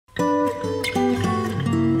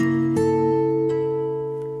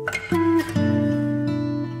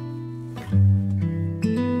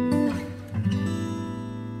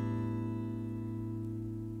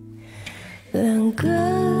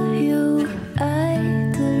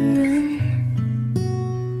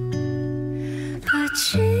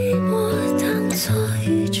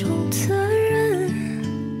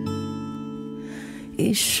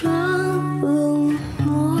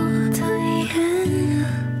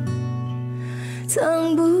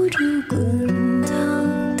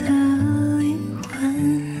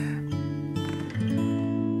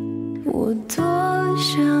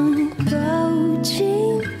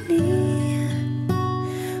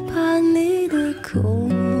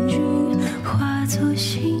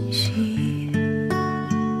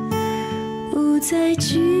在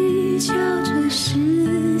计较这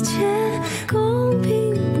世界公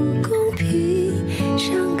平不公平，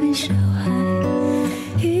像跟小孩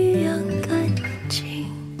一样感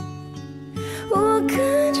情。我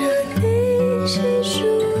跟着你细数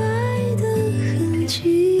爱的痕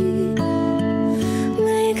迹，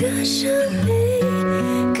每个生命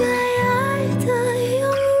该爱的用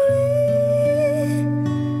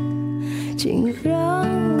力，请让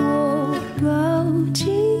我抱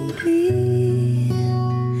紧你，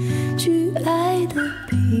去爱的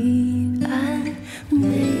彼岸，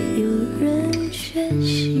没有人学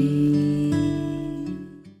习。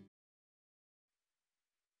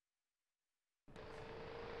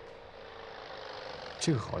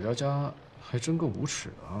这个郝佳佳还真够无耻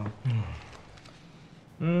的啊！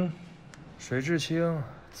水至清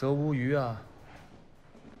则无鱼啊。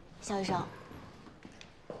肖医生，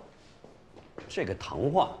这个糖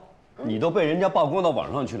话，你都被人家曝光到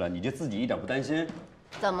网上去了，你就自己一点不担心？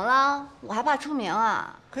怎么了？我还怕出名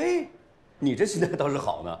啊？嘿，你这心态倒是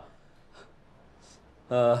好呢。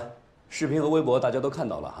视频和微博大家都看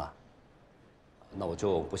到了哈，那我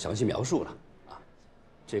就不详细描述了啊。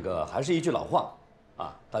这个还是一句老话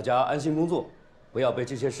啊，大家安心工作，不要被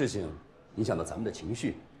这些事情影响到咱们的情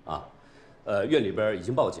绪啊。院里边已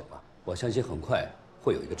经报警了，我相信很快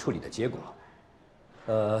会有一个处理的结果。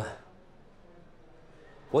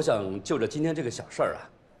我想就着今天这个小事儿啊，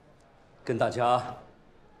跟大家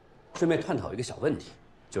顺便探讨一个小问题，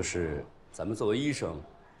就是咱们作为医生，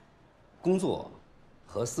工作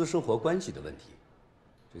和私生活关系的问题。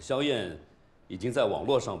这个肖砚已经在网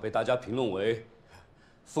络上被大家评论为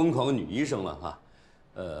疯狂女医生了哈。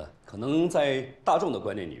可能在大众的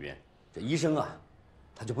观念里面，这医生啊，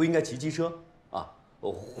他就不应该骑机车啊。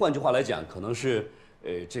换句话来讲，可能是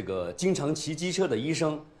这个经常骑机车的医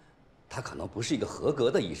生，他可能不是一个合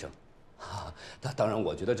格的医生。当然，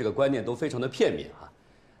我觉得这个观念都非常的片面哈。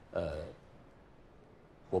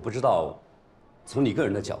我不知道从你个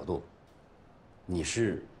人的角度，你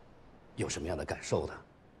是有什么样的感受的？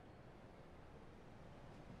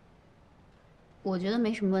我觉得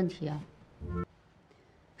没什么问题啊。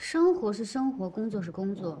生活是生活，工作是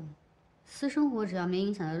工作，私生活只要没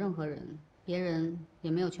影响到任何人，别人也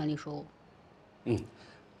没有权利说我。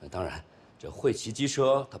当然，这会骑机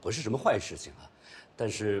车它不是什么坏事情啊，但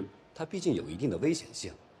是它毕竟有一定的危险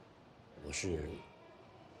性，我是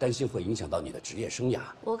担心会影响到你的职业生涯。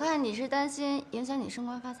我看你是担心影响你升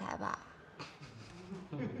官发财吧？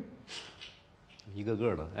一个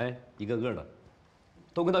个的，一个个的，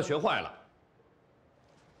都跟他学坏了。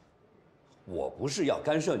我不是要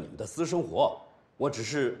干涉你们的私生活，我只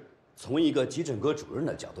是从一个急诊科主任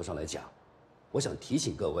的角度上来讲，我想提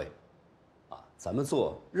醒各位，咱们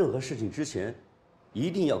做任何事情之前，一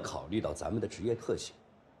定要考虑到咱们的职业特性。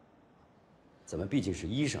咱们毕竟是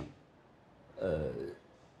医生，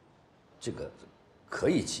这个可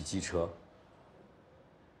以骑机车，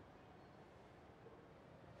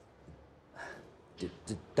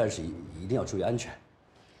但是一定要注意安全。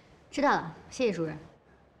知道了，谢谢主任。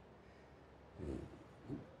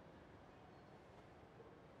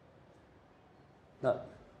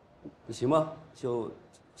那行吧，就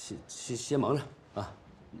先忙着啊，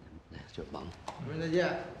就忙。主任再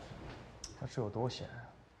见。他是有多闲啊？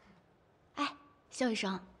哎，肖医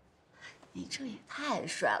生，你这也太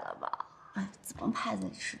帅了吧！哎，怎么拍的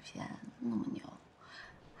视频那么牛，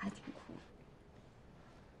还挺酷。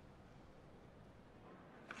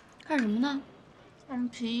干什么呢？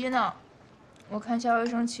皮衣呢？我看肖医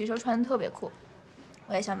生骑车穿的特别酷，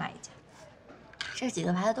我也想买一件。这几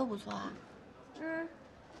个牌子都不错啊。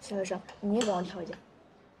肖医生，你也帮我挑一件。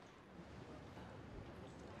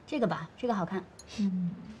这个吧，这个好看。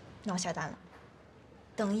那我下单了。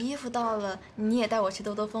等衣服到了，你也带我去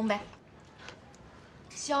兜兜风呗。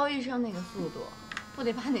肖医生那个速度，不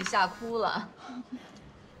得把你吓哭了。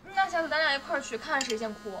那下次咱俩一块儿去，看谁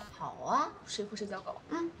先哭。好啊，谁哭谁叫狗。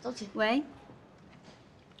走起。喂。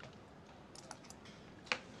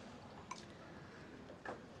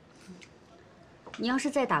你要是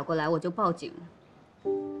再打过来，我就报警。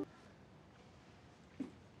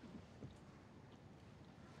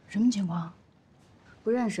什么情况？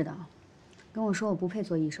不认识的，跟我说我不配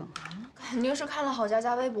做医生。肯定是看了郝佳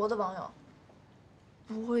佳微博的网友。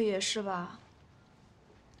不会也是吧？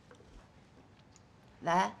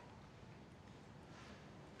喂。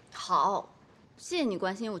好，谢谢你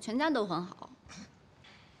关心，我全家都很好。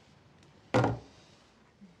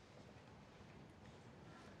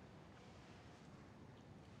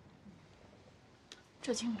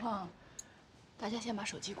这情况，大家先把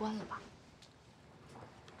手机关了吧。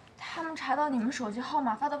他们查到你们手机号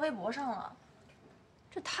码发到微博上了，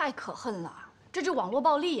这太可恨了，这是网络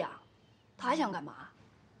暴力呀！他还想干嘛？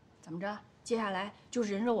怎么着？接下来就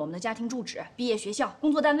是人肉我们的家庭住址、毕业学校、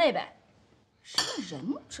工作单位呗。是个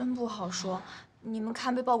人真不好说。你们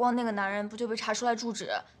看被曝光那个男人，不就被查出来住址，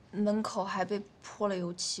门口还被泼了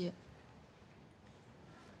油漆。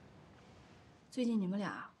最近你们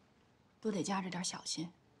俩都得夹着点小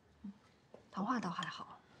心。唐画倒还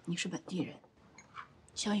好，你是本地人。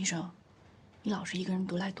肖医生，你老是一个人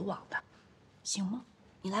独来独往的，行吗？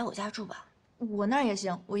你来我家住吧。我那儿也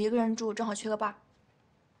行，我一个人住，正好缺个伴儿。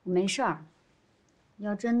我没事儿，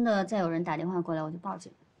要真的再有人打电话过来，我就报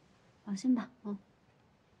警。放心吧，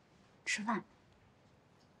吃饭。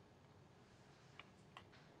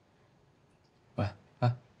喂，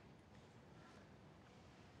哎，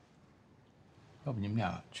要不你们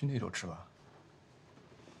俩去那头吃吧？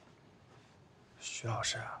徐老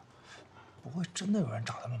师，不会真的有人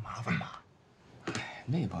找他们麻烦吧？哎，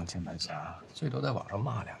那帮键盘侠最多在网上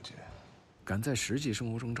骂2句，敢在实际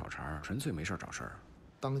生活中找茬，纯粹没事找事儿。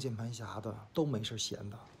当键盘侠的都没事闲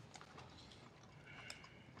的。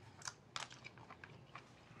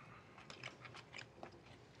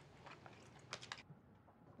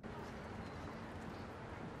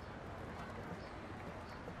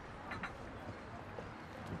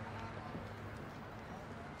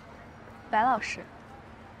白老师，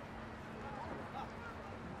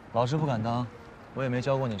老师不敢当，我也没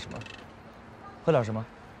教过你什么。喝点什么？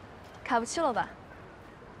卡布奇诺吧。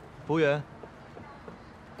服务员，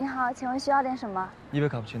你好，请问需要点什么1杯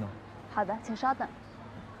卡布奇诺。好的，请稍等。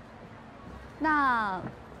那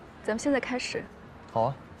咱们现在开始。好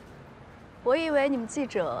啊。我以为你们记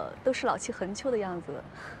者都是老气横秋的样子。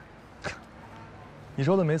你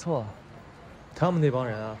说的没错，他们那帮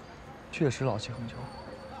人啊，确实老气横秋。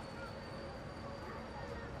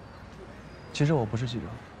其实我不是记者，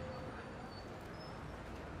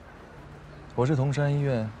我是桐山医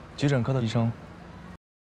院急诊科的医生。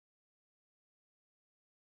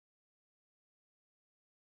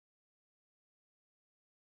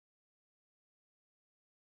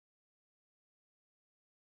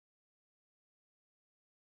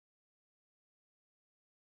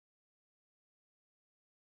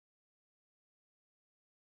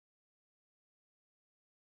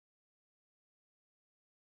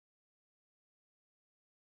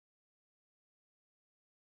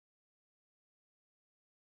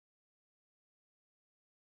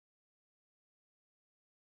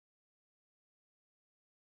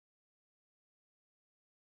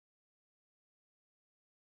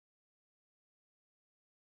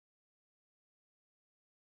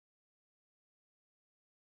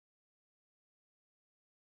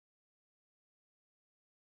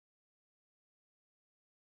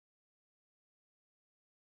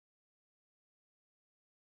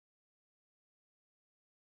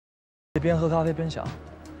边喝咖啡边想，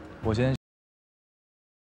我今天。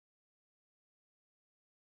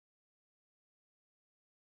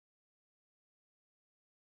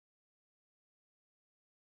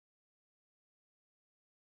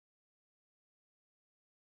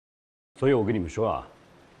所以我跟你们说啊，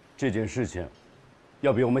这件事情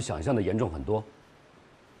要比我们想象的严重很多。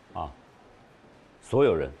啊，所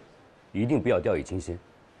有人一定不要掉以轻心，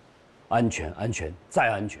安全，安全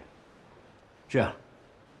再安全。这样，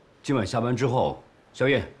今晚下班之后，小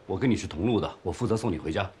叶，我跟你是同路的，我负责送你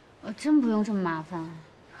回家。真不用这么麻烦。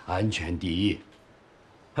安全第一。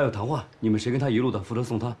还有唐画，你们谁跟他一路的，负责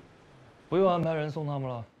送他。不用安排人送他们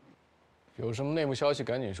了。有什么内幕消息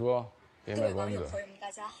赶紧说，别卖关子。各位网友朋友们，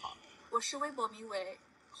大家好，我是微博名为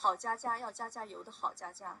“好佳佳要加加油”的好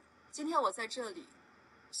佳佳。今天我在这里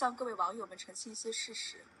向各位网友们澄清一些事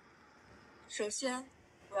实。首先，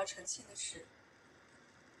我要澄清的是，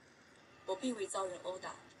我并未遭人殴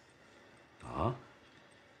打。啊？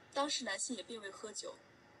当时男性也并未喝酒，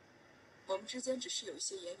我们之间只是有一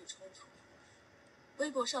些言语冲突。微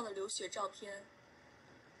博上的流血照片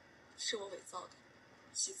是我伪造的。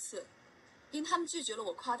其次，因他们拒绝了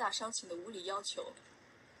我夸大伤情的无理要求，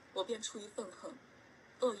我便出于愤恨，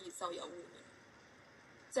恶意造谣污名。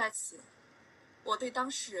在此，我对当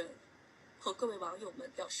事人和各位网友们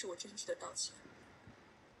表示我真挚的道歉。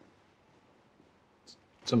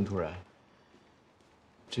这么突然，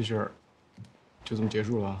这事儿就这么结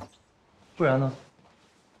束了？不然呢？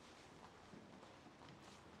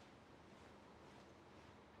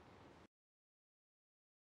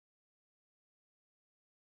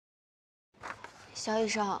肖医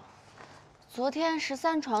生，昨天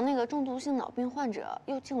13床那个中毒性脑病患者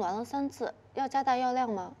又痉挛了3次，要加大药量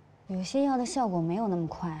吗？有些药的效果没有那么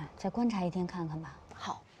快，再观察1天看看吧。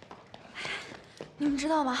好。你们知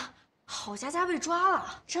道吗？好佳佳被抓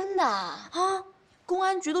了，真的啊！公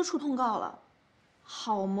安局都出通告了。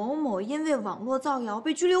郝某某因为网络造谣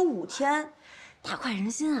被拘留5天，大快人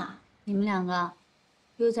心啊！你们两个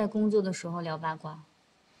又在工作的时候聊八卦。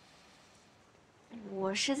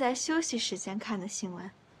我是在休息时间看的新闻。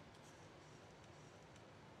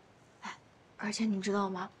哎，而且你知道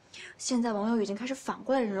吗？现在网友已经开始反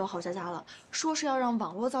过来人肉郝佳佳了，说是要让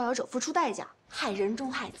网络造谣者付出代价，害人终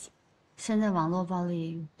害己。现在网络暴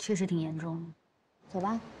力确实挺严重的。走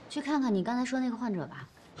吧，去看看你刚才说那个患者吧。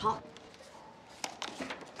好。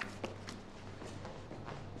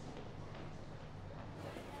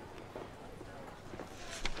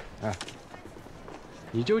哎，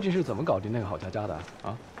你究竟是怎么搞定那个郝佳佳的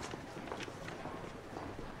啊？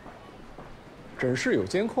诊室有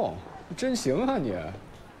监控，真行啊你！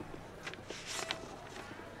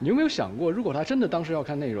你有没有想过，如果他真的当时要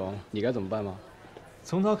看内容，你该怎么办吗？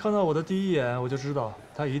从他看到我的第一眼，我就知道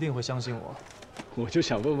他一定会相信我。我就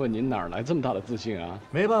想问问您哪儿来这么大的自信啊？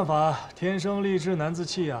没办法，天生丽质难自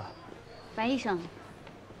弃啊。白医生，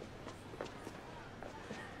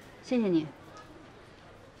谢谢你。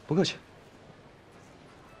不客气。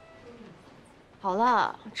好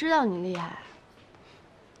了，知道你厉害。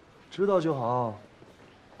知道就好。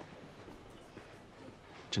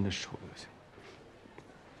真的是臭恶心。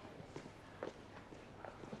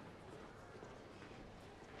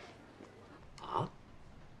啊？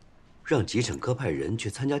让急诊科派人去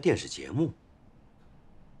参加电视节目？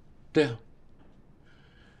对啊。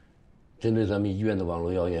针对咱们医院的网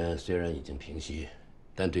络谣言，虽然已经平息，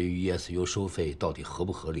但对于 EICU 收费到底合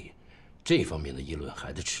不合理，这方面的议论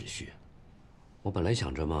还在持续。我本来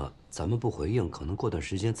想着嘛，咱们不回应，可能过段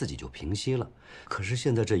时间自己就平息了。可是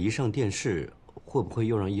现在这一上电视，会不会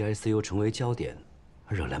又让 EICU 成为焦点，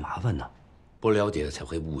惹来麻烦呢？不了解才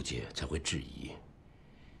会误解，才会质疑。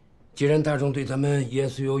既然大众对咱们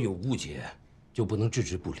EICU 有误解，就不能置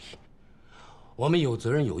之不理。我们有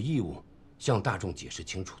责任有义务向大众解释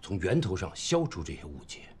清楚，从源头上消除这些误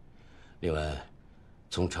解。另外，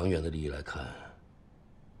从长远的利益来看，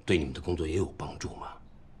对你们的工作也有帮助嘛。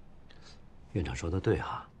院长说的对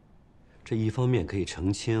哈，这一方面可以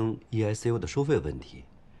澄清 EICU 的收费问题，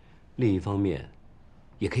另一方面，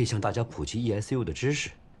也可以向大家普及 EICU 的知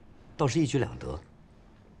识，倒是一举两得。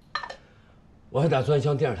我还打算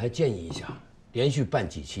向电视台建议一下，连续办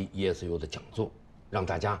几期 EICU 的讲座，让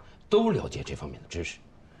大家都了解这方面的知识。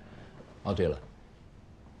哦，对了，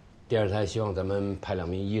电视台希望咱们派2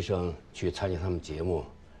名医生去参加他们节目，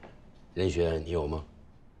人选你有吗？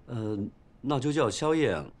那就叫肖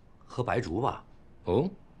砚和白竹吧。哦，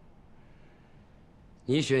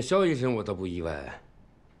你选肖医生，我倒不意外。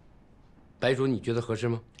白竹，你觉得合适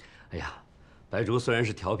吗？哎呀，白竹虽然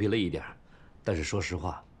是调皮了一点，但是说实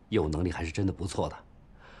话，业务能力还是真的不错的。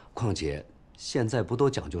况且现在不都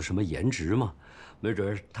讲究什么颜值吗？没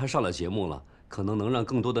准她上了节目了，可能能让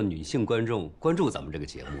更多的女性观众关注咱们这个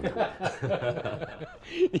节目呢。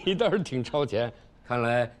你倒是挺超前，看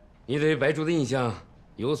来你对白竹的印象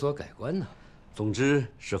有所改观呢。总之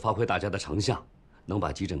是发挥大家的长项，能把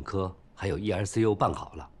急诊科还有 EICU 办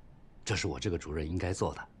好了，这是我这个主任应该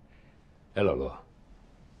做的。哎，老罗，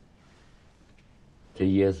这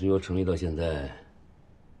EICU 成立到现在，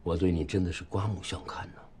我对你真的是刮目相看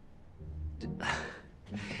呢。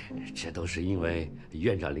这都是因为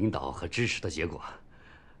院长领导和支持的结果。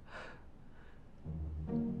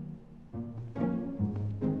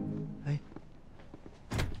哎，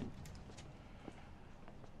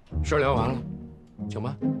事儿聊完了，请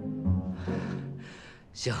吧。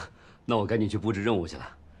行，那我赶紧去布置任务去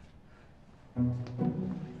了。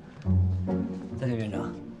再见，院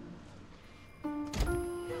长。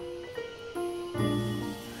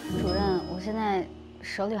主任，我现在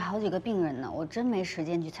手里好几个病人呢，我真没时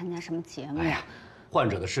间去参加什么节目。哎呀，患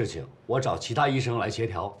者的事情我找其他医生来协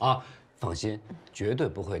调啊，放心，绝对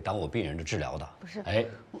不会耽误病人的治疗的。不是，哎，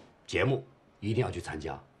节目一定要去参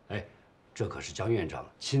加。哎，这可是江院长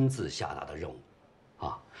亲自下达的任务，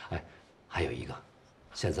啊，哎，还有一个，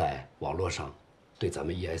现在网络上对咱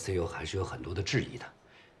们 EICU 还是有很多的质疑的，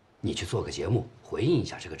你去做个节目回应一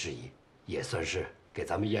下这个质疑，也算是给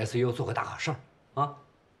咱们 EICU 做个大好事儿啊。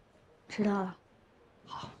知道了。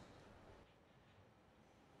好，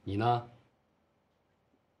你呢？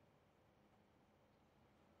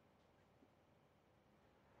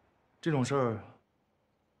这种事儿，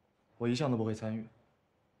我一向都不会参与。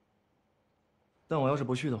但我要是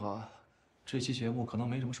不去的话，这期节目可能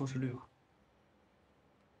没什么收视率了。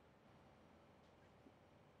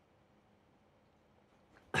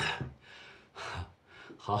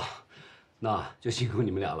好，那就辛苦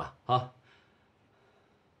你们俩了啊！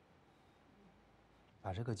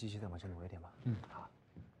把这个机器再往前挪一点吧。嗯，好。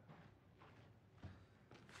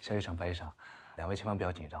肖医生、白医生，两位千万不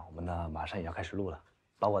要紧张，我们呢马上也要开始录了，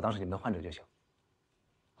把我当成你们的患者就行。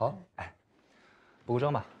好，哎，补个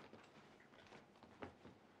妆吧。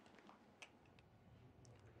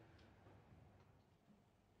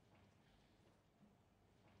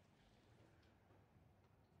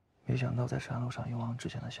没想到在山路上勇往直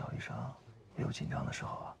前的小医生，也有紧张的时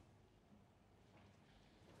候啊。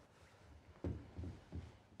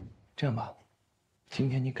这样吧，今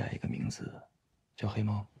天你改一个名字，叫黑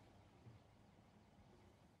猫。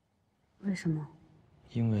为什么？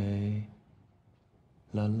因为，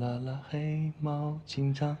啦啦啦，黑猫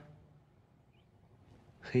警长，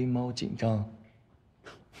黑猫警长。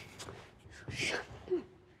说什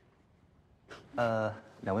么？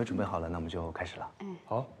两位准备好了，那我们就开始了。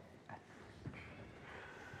好。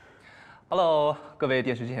Hello， 各位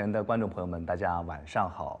电视机前的观众朋友们，大家晚上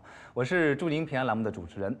好，我是驻京平安栏目的主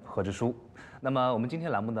持人何志书。那么我们今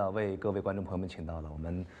天栏目呢，为各位观众朋友们请到了我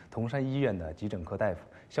们桐山医院的急诊科大夫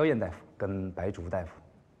肖砚大夫跟白竹大夫。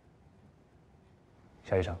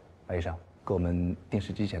肖医生、白医生，跟我们电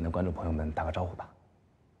视机前的观众朋友们打个招呼吧。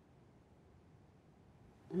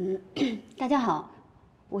大家好，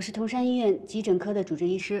我是桐山医院急诊科的主治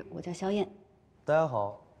医师，我叫肖砚。大家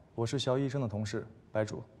好，我是肖医生的同事白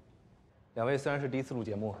竹。两位虽然是第一次录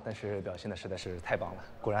节目，但是表现的实在是太棒了。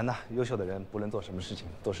果然呢，优秀的人不论做什么事情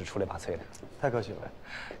都是出类拔萃的。太客气了，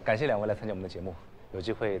感谢两位来参加我们的节目，有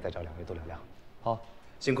机会再找两位多聊聊。好，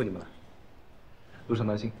辛苦你们了，路上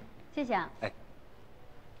当心。谢谢啊。哎，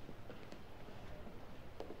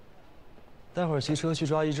待会儿骑车去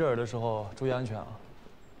抓一只耳的时候注意安全啊。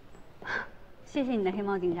谢谢你的黑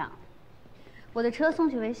猫警长，我的车送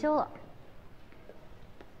去维修了。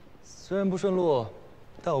虽然不顺路，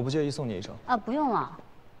但我不介意送你一程。啊，不用了，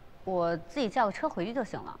我自己叫个车回去就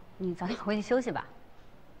行了。你早点回去休息吧。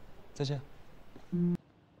再见。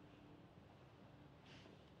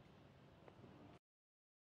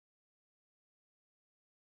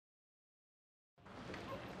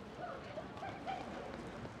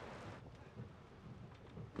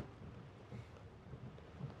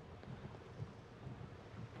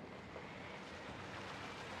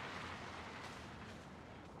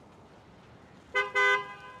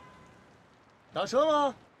打车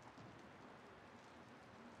吗？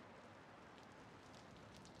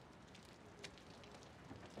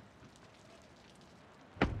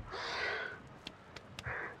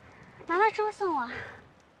麻烦师傅送我。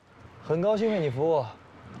很高兴为你服务，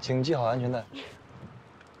请系好安全带。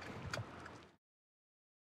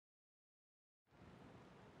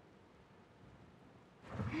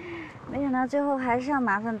没想到最后还是要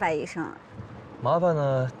麻烦白医生了。麻烦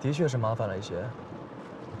呢，的确是麻烦了一些。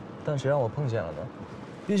但谁让我碰见了呢？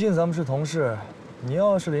毕竟咱们是同事，你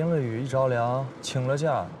要是淋了雨一着凉，请了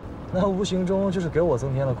假，那无形中就是给我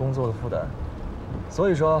增添了工作的负担。所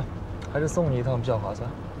以说，还是送你一趟比较划算。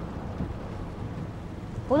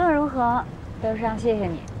无论如何，都是要谢谢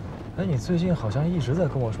你。哎，你最近好像一直在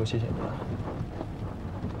跟我说谢谢你啊。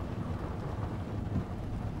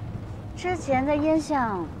之前在烟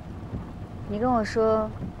巷，你跟我说，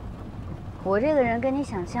我这个人跟你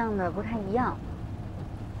想象的不太一样。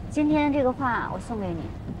今天这个话我送给你，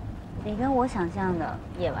你跟我想象的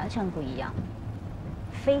也完全不一样，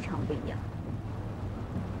非常不一样。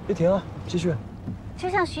别停啊，继续。就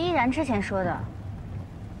像徐依然之前说的，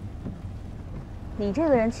你这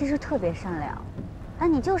个人其实特别善良，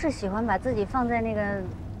但你就是喜欢把自己放在那个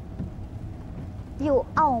又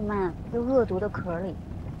傲慢又恶毒的壳里。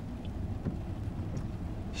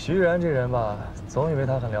徐然这人吧，总以为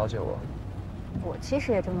他很了解我。我其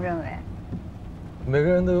实也这么认为。每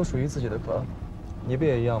个人都有属于自己的壳，你不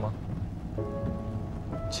也一样吗？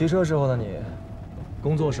骑车时候的你，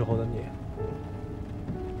工作时候的你，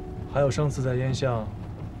还有上次在烟巷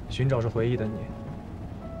寻找着回忆的你，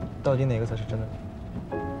到底哪个才是真的你？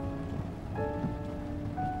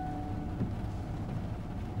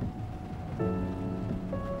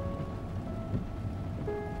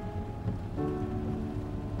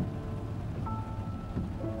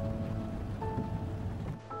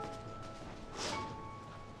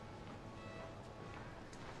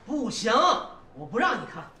不行，我不让你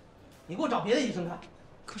看，你给我找别的医生看。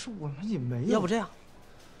可是我们也没有。要不这样，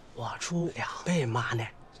我出2倍嘛呢？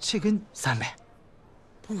这跟3倍，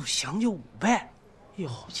不行就5倍，有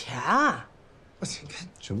钱。你看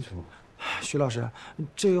什么情况？徐老师，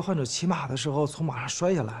这个患者骑马的时候从马上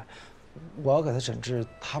摔下来，我要给他诊治，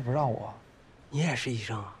他不让我。你也是医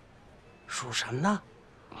生啊？属什么呢？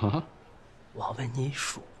啊？我问你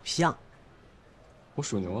属相。我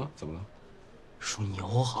属牛啊，怎么了？属牛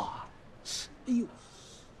好啊！哎呦，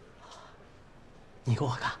你给我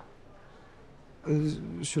看，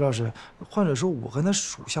徐老师，患者说我跟他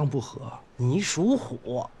属相不合。你属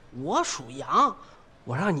虎，我属羊，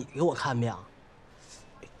我让你给我看病，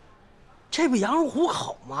这不羊入虎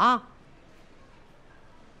口吗？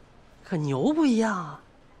可牛不一样啊，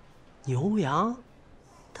牛羊，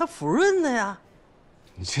它福润的呀。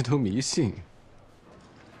你这都迷信。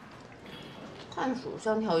看属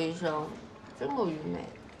相挑医生，真够愚昧。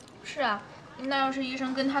是啊，那要是医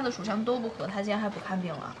生跟他的属相都不合，他竟然还不看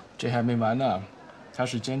病了？这还没完呢，他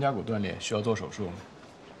是肩胛骨断裂，需要做手术。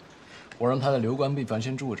我让他的瘤关闭繁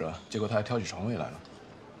先住着，结果他还挑起床位来了。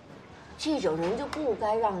这种人就不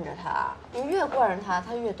该让着他，你越惯着他，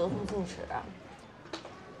他越得寸进尺。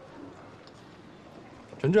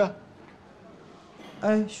陈志，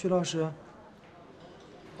哎，徐老师，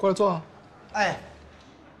过来坐。哎。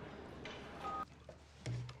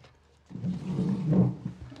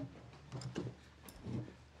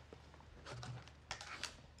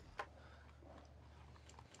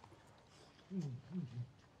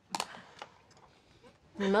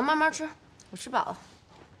你们慢慢吃，我吃饱了。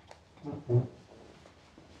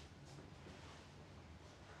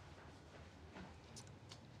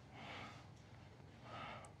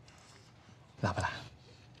辣不辣？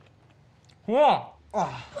哇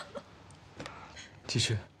啊！继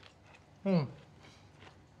续。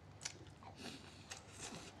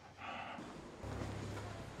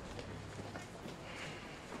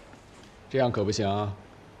这样可不行啊，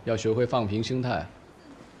要学会放平心态。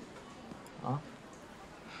啊？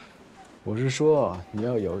我是说，你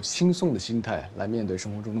要有轻松的心态来面对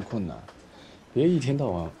生活中的困难，别一天到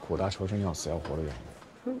晚苦大仇深、要死要活的样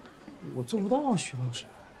子。我做不到，徐老师。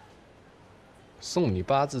送你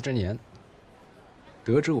8字真言：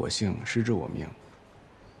得之我幸，失之我命。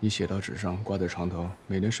你写到纸上，挂在床头，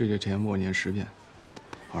每天睡觉前默念10遍，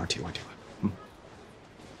好好体会体会。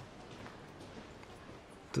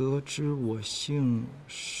得之我幸，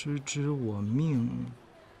失之我命。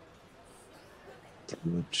得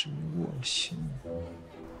之我幸。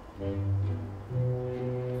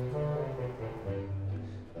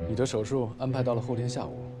你的手术安排到了后天下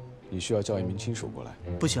午，你需要叫一名亲属过来。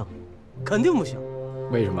不行，肯定不行。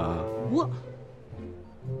为什么啊？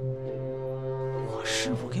我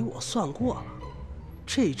师傅给我算过了，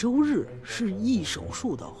这周日是易手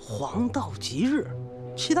术的黄道吉日，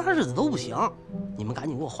其他日子都不行。你们赶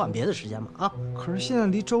紧给我换别的时间吧啊！可是现在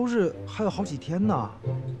离周日还有好几天呢。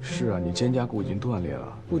是啊，你肩胛骨已经断裂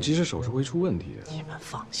了，不及时手术会出问题。你们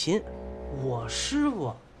放心，我师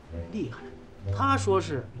傅厉害，他说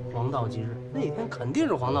是黄道吉日，那天肯定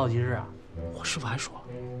是黄道吉日啊。我师傅还说了，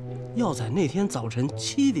要在那天早晨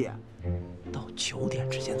7点到9点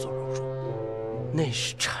之间做手术，那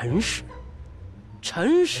是辰时。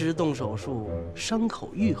辰时动手术，伤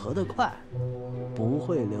口愈合得快，不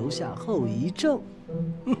会留下后遗症。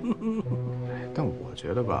但我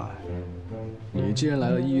觉得吧，你既然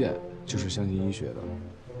来了医院，就是相信医学的，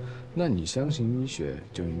那你相信医学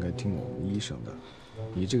就应该听我们医生的。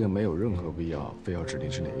你这个没有任何必要非要指定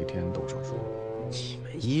是哪一天动手术。你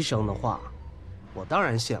们医生的话，我当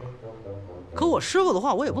然信了，可我师傅的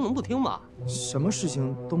话我也不能不听吧？什么事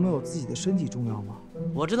情都没有自己的身体重要吗？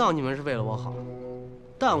我知道你们是为了我好，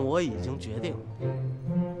但我已经决定了。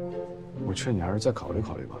我劝你还是再考虑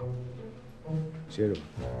考虑吧。歇着吧。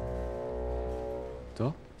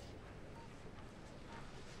走。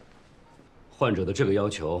患者的这个要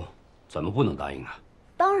求，咱们不能答应啊。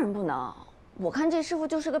当然不能，我看这师傅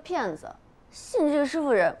就是个骗子，信这个师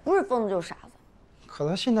傅人不是疯子就是傻子。可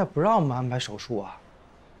他现在不让我们安排手术啊。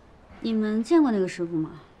你们见过那个师傅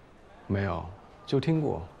吗？没有，就听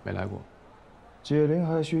过，没来过。解铃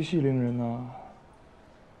还须系铃人呢。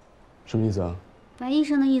什么意思啊？白医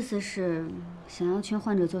生的意思是，想要劝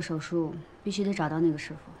患者做手术，必须得找到那个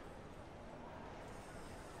师傅。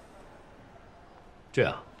这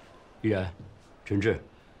样，依然、陈志，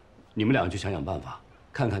你们俩去想想办法，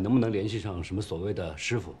看看能不能联系上什么所谓的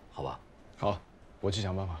师傅，好吧？好，我去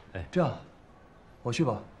想办法。哎，这样，我去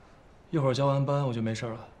吧，一会儿交完班我就没事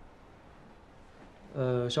了。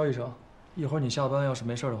肖医生，一会儿你下班要是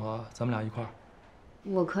没事的话，咱们俩一块儿。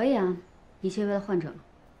我可以啊，一切为了患者。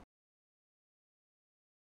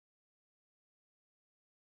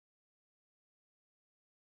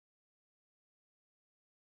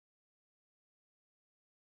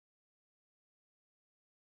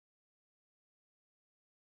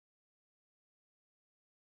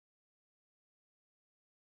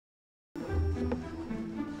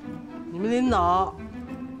你们领导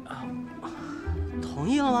同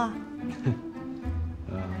意了吗？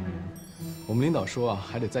我们领导说啊，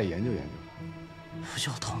还得再研究研究。不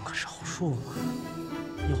就动个手术吗？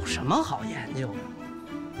有什么好研究的？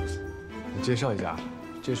我介绍一下，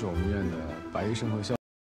这是我们医院的白医生和肖。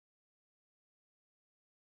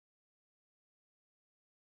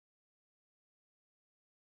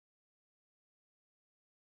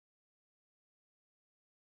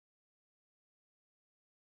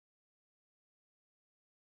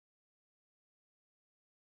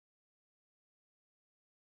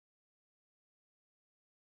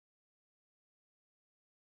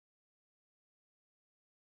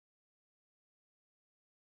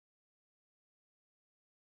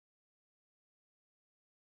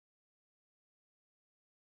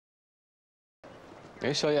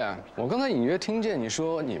哎，小野，我刚才隐约听见你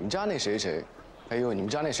说你们家那谁谁，哎呦，你们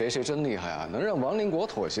家那谁谁真厉害啊，能让王林国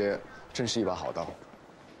妥协，真是一把好刀。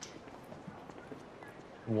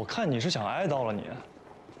我看你是想挨刀了你。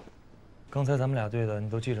刚才咱们俩对的，你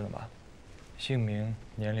都记着呢吧？姓名、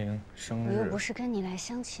年龄、生日。我又不是跟你来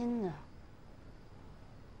相亲的。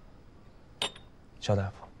肖大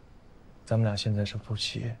夫，咱们俩现在是夫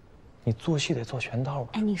妻，你做戏得做全套吧？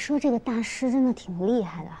哎，你说这个大师真的挺厉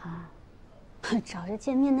害的哈。 找着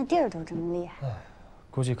见面的地儿都这么厉害，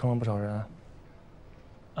估计坑了不少人。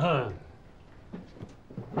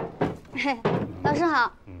嘿，老师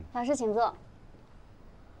好，老师请坐。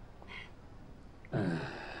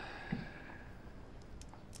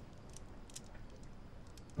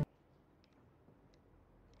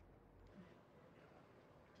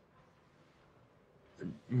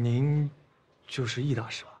您就是易大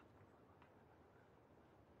师吧？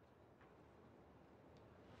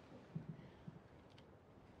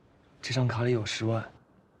 这张卡里有10万，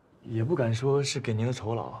也不敢说是给您的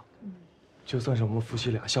酬劳，就算是我们夫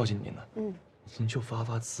妻俩孝敬您的，您就发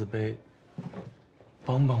发慈悲，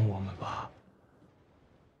帮帮我们吧。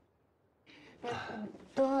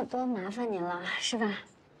多麻烦您了，是吧？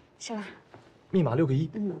是吧？密码6个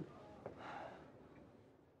1。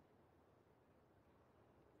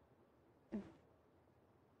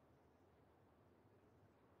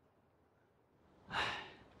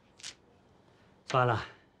算了。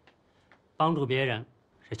 帮助别人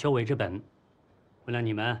是修为之本，为了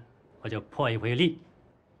你们，我就破一回例，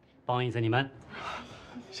帮一次你们。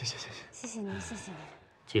谢谢。谢谢您，谢谢您。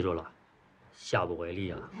记住了，下不为例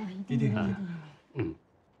啊！一定。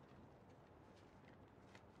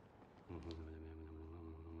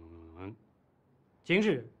今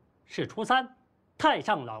日是初3，太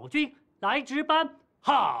上老君来值班，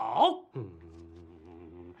好。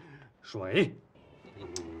水。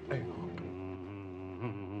哎。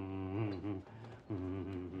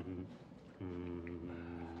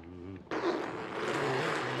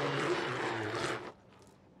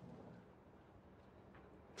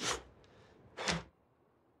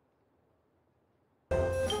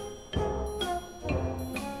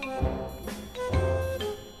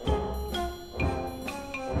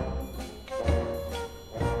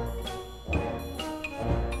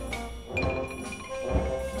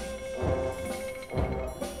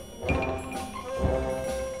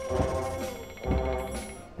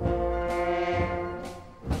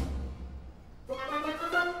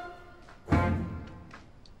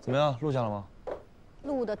 怎么样，录下了吗？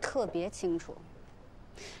录得特别清楚。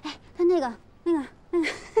哎，他那个，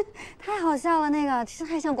太好笑了，那个这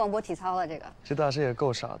太像广播体操了，这个。这大师也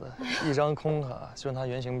够傻的，一张空卡就让他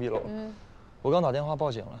原形毕露。我刚打电话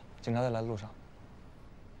报警了，警察在来的路上。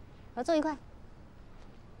我坐一块。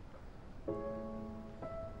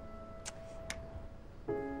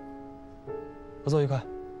我坐一块。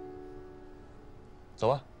走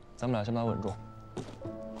吧，咱们俩先把稳住。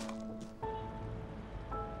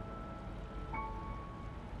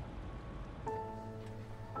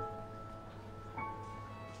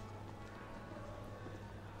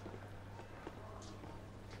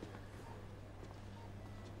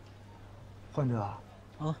 患者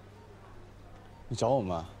啊，你找我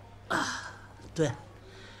吗？对，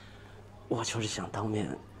我就是想当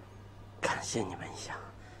面感谢你们一下，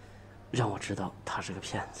让我知道他是个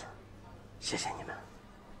骗子，谢谢你们。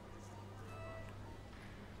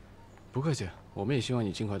不客气，我们也希望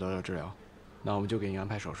你尽快得到治疗，那我们就给你安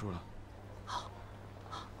排手术了。好。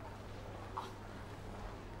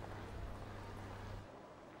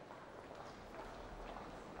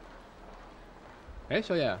哎，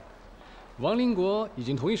小野。 王林国已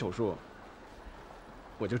经同意手术，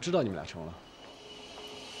我就知道你们俩成了。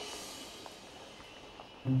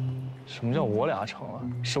什么叫我俩成了？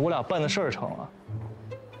是我俩办的事儿成了。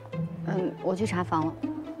我去查房了。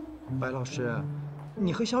白老师，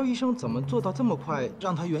你和肖医生怎么做到这么快，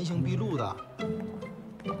让他原形毕露的？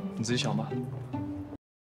你自己想吧。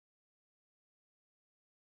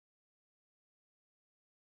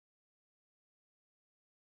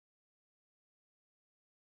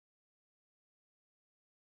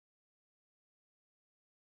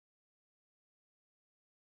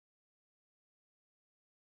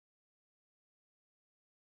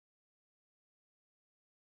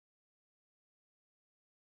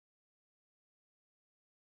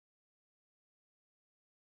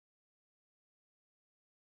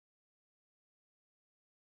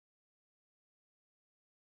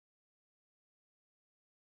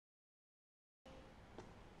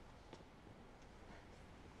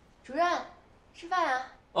主任，吃饭呀？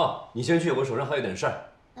哦，你先去，我手上还有点事儿。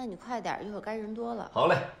那你快点，一会儿该人多了。好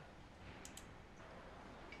嘞。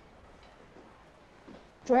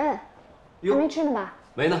主任，还没吃呢吧？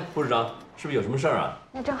没呢，副市长，是不是有什么事儿啊？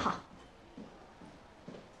那正好，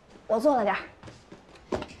我做了点儿。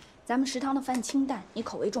咱们食堂的饭清淡，你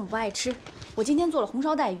口味重不爱吃。我今天做了红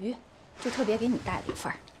烧带鱼，就特别给你带了一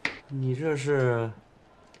份儿。你这是？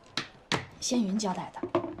仙云交代的。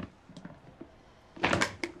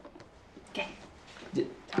给。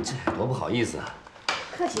这多不好意思啊！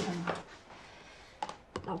客气什么？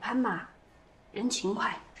老潘吧，人勤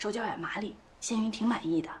快，手脚也麻利，仙云挺满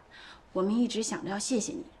意的。我们一直想着要谢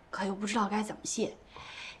谢你，可又不知道该怎么谢。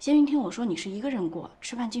仙云听我说你是一个人过，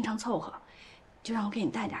吃饭经常凑合，就让我给你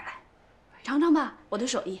带点来，尝尝吧，我的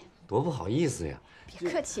手艺。多不好意思呀！别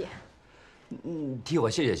客气。替我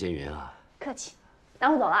谢谢仙云啊。客气，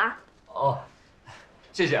那我走了啊。哦，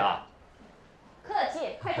谢谢啊。客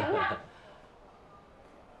气，快尝尝。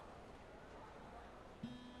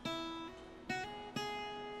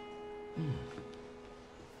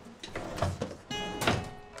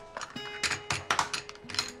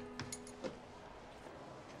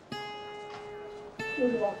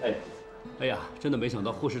哎呀，真的没想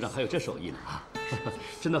到护士长还有这手艺呢啊！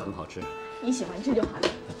真的很好吃。你喜欢吃就好了，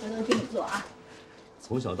回头给你做啊。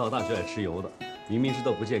从小到大就爱吃油的，明明知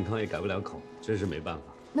道不健康也改不了口，真是没办法。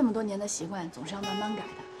那么多年的习惯总是要慢慢改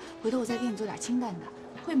的，回头我再给你做点清淡的，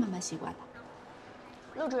会慢慢习惯的。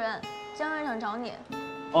陆主任，江院长找你。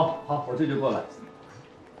哦，好，我这就过来。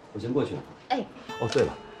我先过去了。哎。哦，对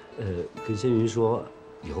了，跟仙云说，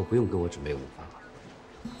以后不用跟我准备午饭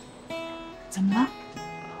了。怎么了？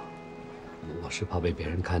我是怕被别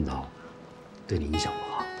人看到，对你影响不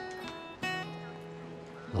好。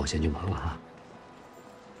那我先去忙了啊。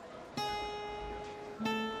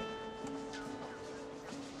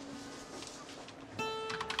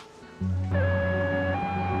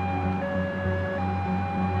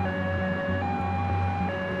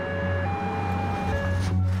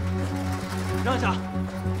让一下。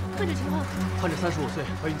患者情况：患者35岁，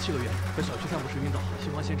怀孕7个月，在小区散步时晕倒，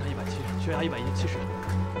心房现场170，血压170。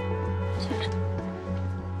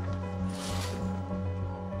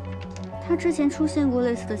他之前出现过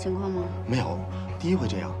类似的情况吗？没有，第一回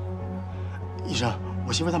这样。医生，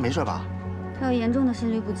我媳妇她没事吧？他有严重的心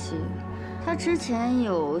律不齐。他之前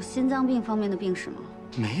有心脏病方面的病史吗？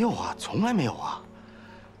没有啊，从来没有啊。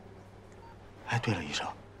哎，对了，医生，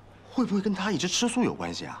会不会跟他一直吃素有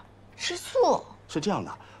关系啊？吃素？是这样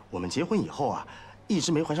的，我们结婚以后啊，一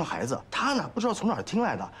直没怀上孩子。他呢，不知道从哪儿听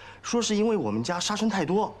来的，说是因为我们家杀生太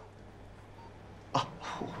多。啊，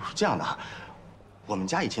是这样的。我们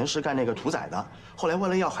家以前是干那个屠宰的，后来为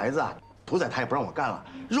了要孩子啊，屠宰他也不让我干了，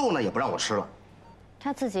肉呢也不让我吃了。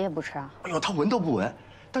他自己也不吃啊？哎呦，他闻都不闻。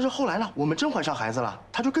但是后来呢，我们真怀上孩子了，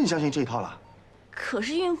他就更相信这一套了。可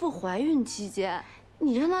是孕妇怀孕期间，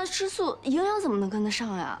你让她吃素，营养怎么能跟得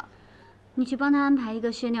上呀？你去帮她安排一个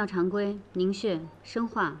血尿常规、凝血、生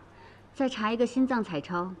化，再查一个心脏彩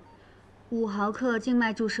超，5毫克静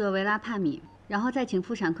脉注射维拉帕米，然后再请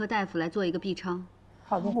妇产科大夫来做一个 B 超。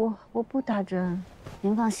好的，我不打针。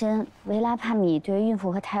您放心，维拉帕米对于孕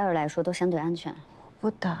妇和胎儿来说都相对安全。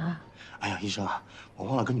不打。哎呀，医生啊，我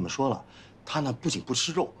忘了跟你们说了，她呢不仅不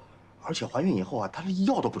吃肉，而且怀孕以后啊，她连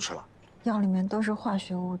药都不吃了。药里面都是化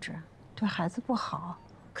学物质，对孩子不好。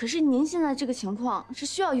可是您现在这个情况是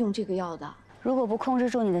需要用这个药的。如果不控制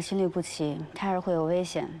住你的心律不齐，胎儿会有危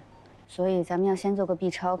险。所以咱们要先做个 B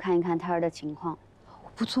超，看一看胎儿的情况。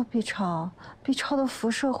不做 B 超，B 超的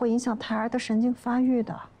辐射会影响胎儿的神经发育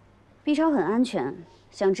的。B 超很安全，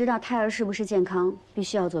想知道胎儿是不是健康，必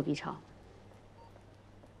须要做 B 超。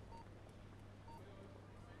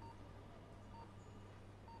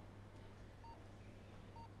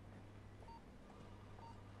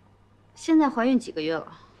现在怀孕几个月了？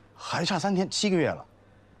还差3天，7个月了。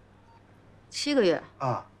7个月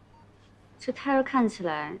啊？这胎儿看起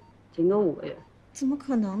来顶多5个月。怎么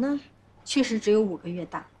可能呢？确实只有5个月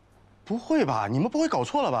大。不会吧？你们不会搞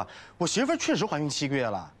错了吧？我媳妇儿确实怀孕7个月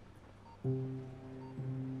了。这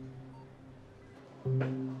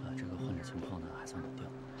个患者情况呢还算稳定，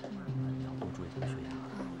你要多注意他的血压。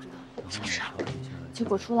我知道。是不是？结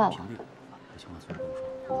果出来了。有情况随时跟我说。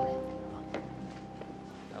好嘞。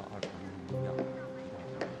还有2瓶农药。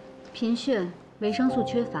贫血、维生素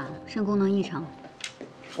缺乏、肾功能异常。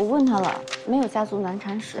我问他了，没有家族难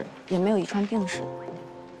产史，也没有遗传病史。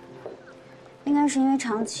应该是因为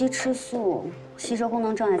长期吃素，吸收功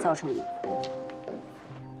能障碍造成的。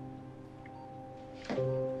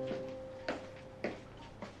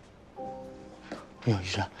哎呦，医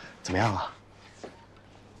生，怎么样啊？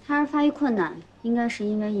胎儿发育困难，应该是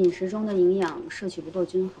因为饮食中的营养摄取不够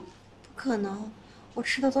均衡。可能，我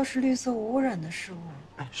吃的都是绿色无污染的食物。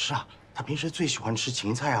哎，是啊，他平时最喜欢吃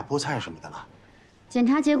芹菜啊、菠菜什么的了。检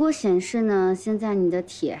查结果显示呢，现在你的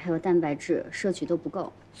铁还有蛋白质摄取都不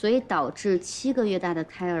够，所以导致7个月大的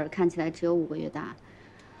胎儿看起来只有5个月大。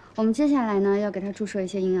我们接下来呢，要给他注射一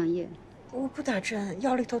些营养液。我不打针，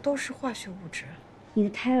药里头都是化学物质。你的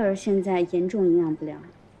胎儿现在严重营养不良，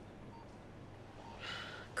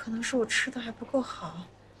可能是我吃的还不够好。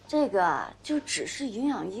这个就只是营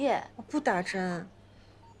养液，我不打针。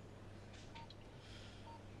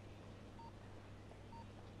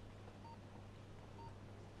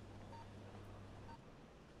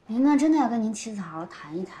您呢，真的要跟您妻子好好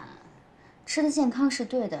谈一谈。吃的健康是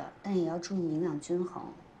对的，但也要注意营养均衡。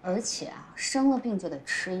而且啊，生了病就得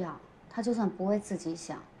吃药，他就算不为自己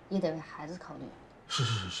想，也得为孩子考虑。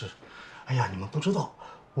是，哎呀，你们不知道，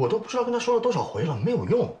我都不知道跟他说了多少回了，没有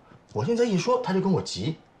用。我现在一说，他就跟我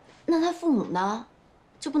急。那他父母呢？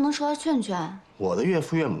就不能说他劝劝？我的岳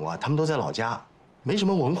父岳母啊，他们都在老家，没什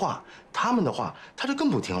么文化，他们的话他就更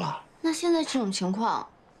不听了。那现在这种情况，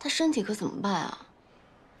他身体可怎么办啊？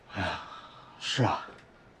哎呀，是啊。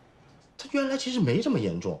她原来其实没这么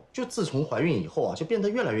严重，就自从怀孕以后啊，就变得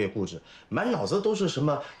越来越固执，满脑子都是什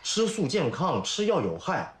么吃素健康、吃药有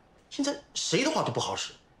害，现在谁的话都不好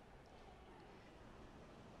使。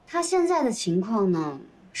她现在的情况呢，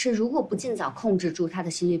是如果不尽早控制住她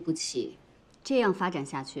的心律不齐，这样发展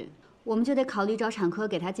下去，我们就得考虑找产科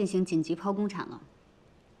给她进行紧急剖宫产了，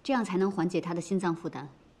这样才能缓解她的心脏负担。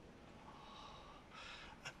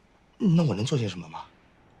那我能做些什么吗？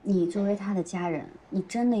你作为他的家人，你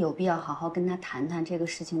真的有必要好好跟他谈谈这个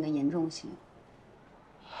事情的严重性。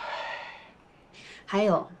还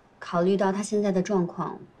有，考虑到他现在的状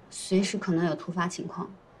况，随时可能有突发情况，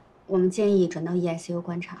我们建议转到 EICU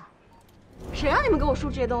观察。谁让你们给我输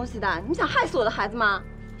这些东西的？你们想害死我的孩子吗？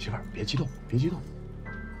媳妇儿，别激动，别激动。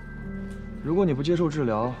如果你不接受治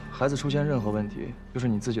疗，孩子出现任何问题，就是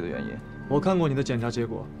你自己的原因。我看过你的检查结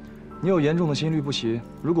果。你有严重的心律不齐，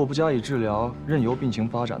如果不加以治疗，任由病情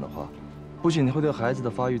发展的话，不仅会对孩子的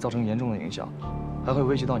发育造成严重的影响，还会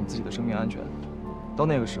威胁到你自己的生命安全。到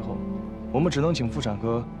那个时候，我们只能请妇产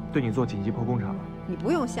科对你做紧急剖宫产了。你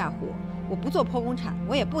不用吓唬我，我不做剖宫产，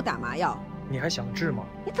我也不打麻药。你还想治吗？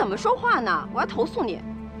你怎么说话呢？我要投诉你。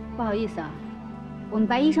不好意思啊，我们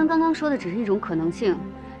白医生刚刚说的只是一种可能性，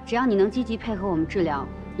只要你能积极配合我们治疗，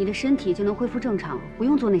你的身体就能恢复正常，不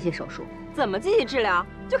用做那些手术。怎么积极治疗？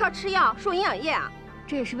就靠吃药、输营养液啊？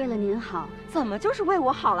这也是为了您好。怎么就是为我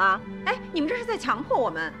好了？哎，你们这是在强迫我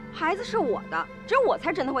们。孩子是我的，只有我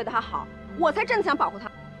才真的为他好，我才真的想保护他。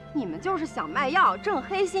你们就是想卖药挣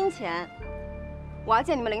黑心钱。我要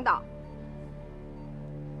见你们领导。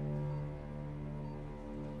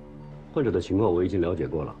患者的情况我已经了解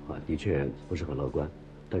过了啊，的确不是很乐观，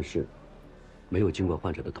但是没有经过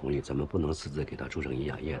患者的同意，咱们不能私自给他注射营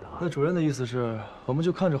养液的啊。那主任的意思是，我们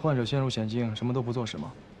就看着患者陷入险境，什么都不做是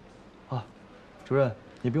吗？啊，主任，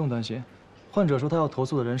你不用担心，患者说他要投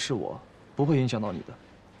诉的人是我，不会影响到你的。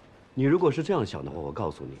你如果是这样想的话，我告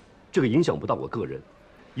诉你，这个影响不到我个人，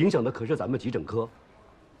影响的可是咱们急诊科。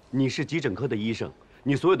你是急诊科的医生，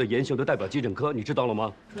你所有的言行都代表急诊科，你知道了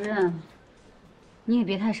吗？主任，你也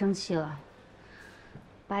别太生气了。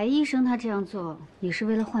白医生他这样做也是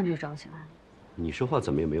为了患者着想。你说话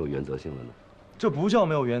怎么也没有原则性了呢？这不叫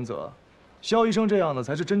没有原则，肖医生这样的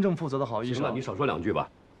才是真正负责的好医生。行了，你少说2句吧。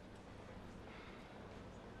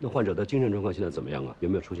那患者的精神状况现在怎么样啊？有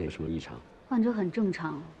没有出现什么异常？患者很正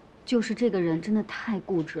常，就是这个人真的太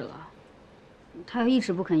固执了。他要一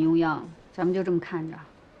直不肯用药，咱们就这么看着。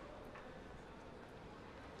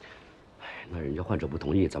哎，那人家患者不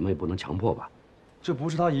同意，咱们也不能强迫吧？这不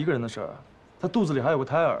是他一个人的事儿，他肚子里还有个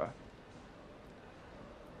胎儿。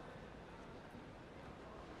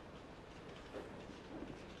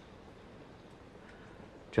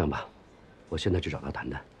这样吧，我现在去找他谈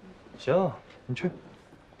谈。行，你去。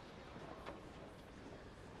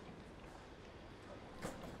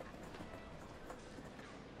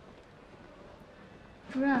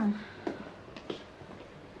主任，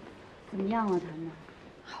怎么样了？谈的？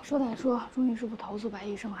好说歹说，终于是不投诉白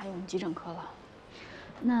医生还有我们急诊科了。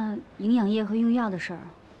那营养液和用药的事儿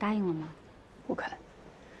答应了吗？不肯，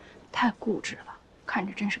太固执了，看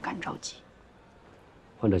着真是干着急。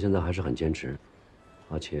患者现在还是很坚持。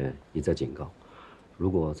而且一再警告，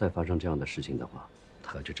如果再发生这样的事情的话，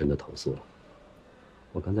他就真的投诉了。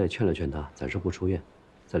我刚才也劝了劝他，暂时不出院，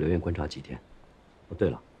再留院观察几天。哦，对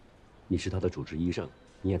了，你是他的主治医生，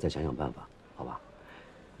你也再想想办法，好吧？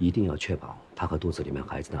一定要确保他和肚子里面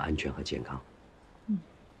孩子的安全和健康。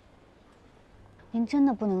您真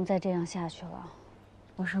的不能再这样下去了。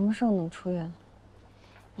我什么时候能出院？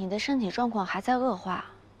你的身体状况还在恶化，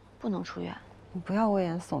不能出院。你不要危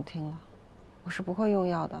言耸听了，我是不会用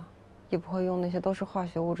药的，也不会用那些都是化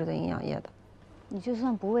学物质的营养液的。你就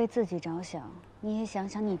算不为自己着想，你也想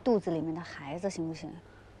想你肚子里面的孩子，行不行？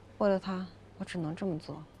为了他，我只能这么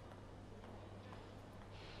做。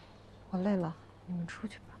我累了，你们出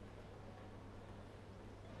去吧。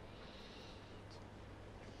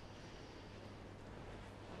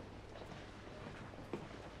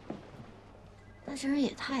那这人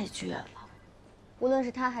也太倔了。无论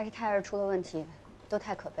是他还是胎儿出了问题，都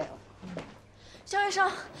太可悲了。肖医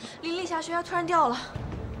生，林丽霞血压突然掉了。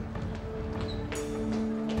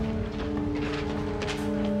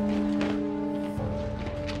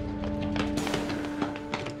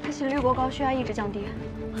她心率过高，血压一直降低。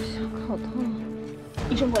我胸口痛。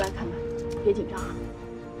医生过来看看，别紧张啊。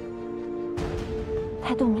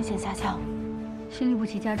态度明显下降，心律不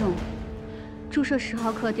齐加重，注射10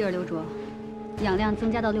毫克地尔硫卓，氧量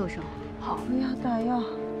增加到6升。好，不要打药，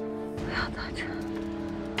不要打针。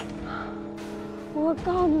我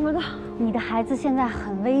告你们的，你的孩子现在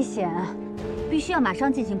很危险，必须要马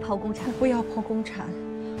上进行剖宫产。我不要剖宫产，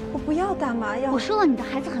我不要打麻药。我说了，你的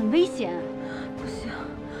孩子很危险。不行，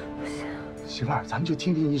不行。媳妇儿，咱们就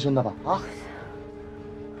听听医生的吧，啊。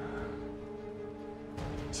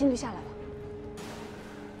心率下来了。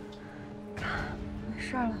没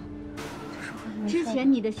事了，就是会没事。之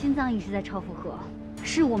前你的心脏一直在超负荷，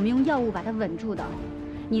是我们用药物把它稳住的。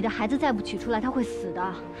你的孩子再不取出来，他会死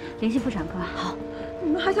的。联系妇产科。好。你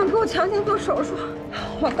们还想给我强行做手术？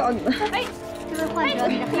我告你们！哎，这位患者，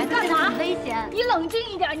你的孩子现在很危险。你冷静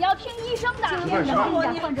一点，你要听医生的。你冷静一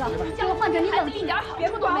点，患者。这位患者，你冷静一点，别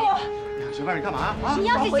不管我。媳妇儿，你干嘛啊？你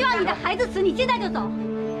要是希望你的孩子死，你现在就走。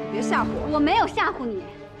别吓唬我。我没有吓唬你。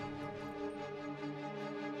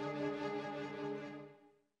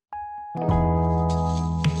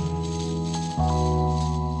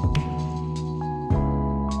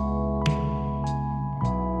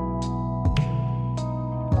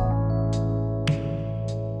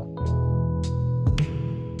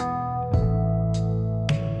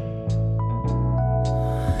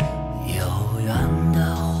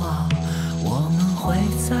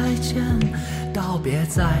道别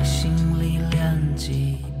在心里练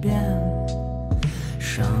几遍，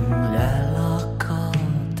省略了客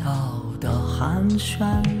套的寒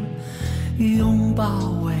暄，拥抱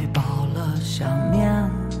喂饱了想念。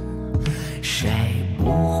谁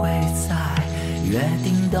不会在约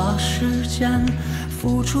定的时间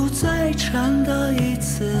付出最真的一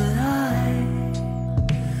次爱？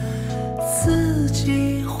自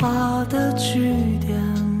己画的句点，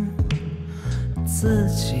自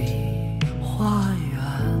己花园，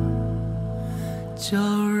就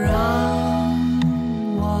让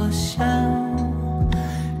我先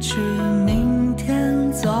去明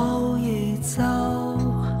天走一走，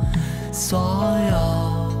所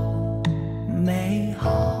有美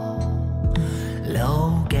好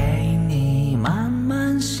留给你慢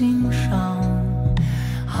慢欣赏。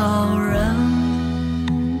好人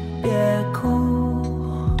别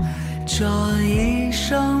哭，这一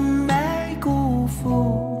生没辜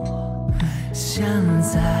负。现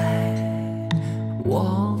在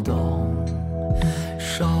我懂，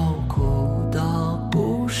受苦的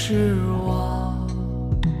不是我，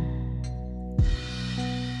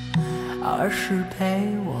而是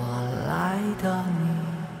陪我来的你。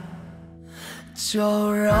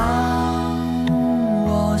就让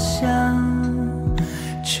我先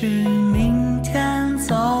去明天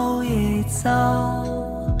走一走，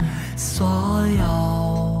所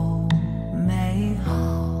有美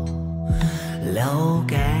好留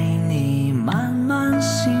给你慢慢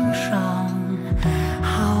欣赏。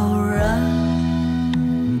好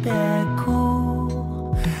人别哭，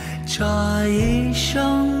这一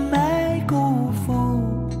生没辜负。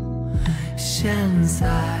现在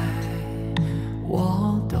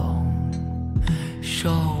我懂，受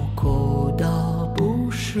苦的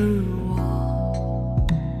不是我，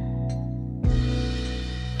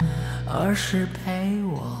而是陪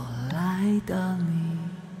我来的你。